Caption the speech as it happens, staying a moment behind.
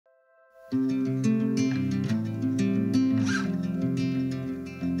Waiting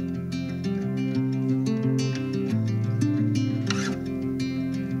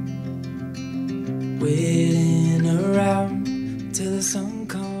around till the sun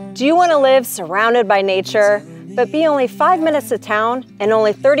comes. Do you want to live surrounded by nature, but be only 5 minutes to town and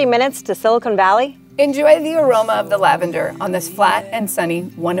only 30 minutes to Silicon Valley? Enjoy the aroma of the lavender on this flat and sunny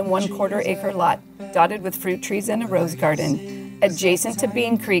 1 1/4 acre lot, dotted with fruit trees and a rose garden. Adjacent to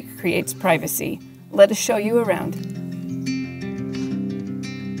Bean Creek creates privacy. Let us show you around.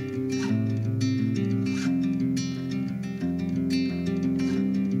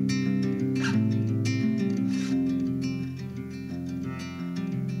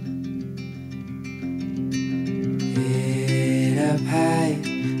 Get up high,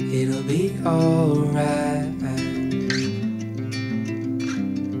 it'll be alright.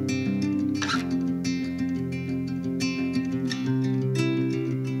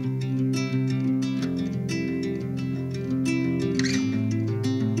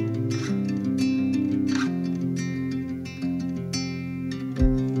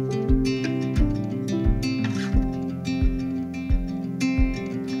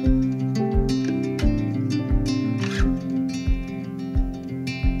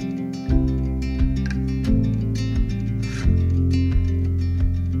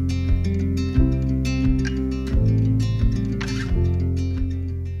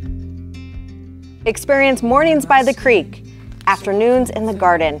 Experience mornings by the creek, afternoons in the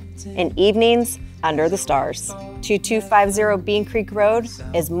garden, and evenings under the stars. 2250 Bean Creek Road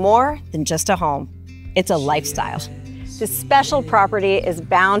is more than just a home. It's a lifestyle. This special property is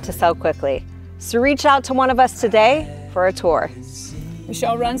bound to sell quickly, so reach out to one of us today for a tour.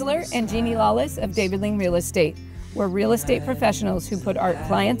 Michelle Runzler and Jeannie Lawless of Davidling Real Estate. We're real estate professionals who put our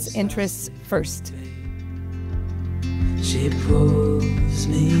clients' interests first. She pulls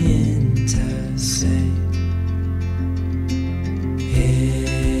me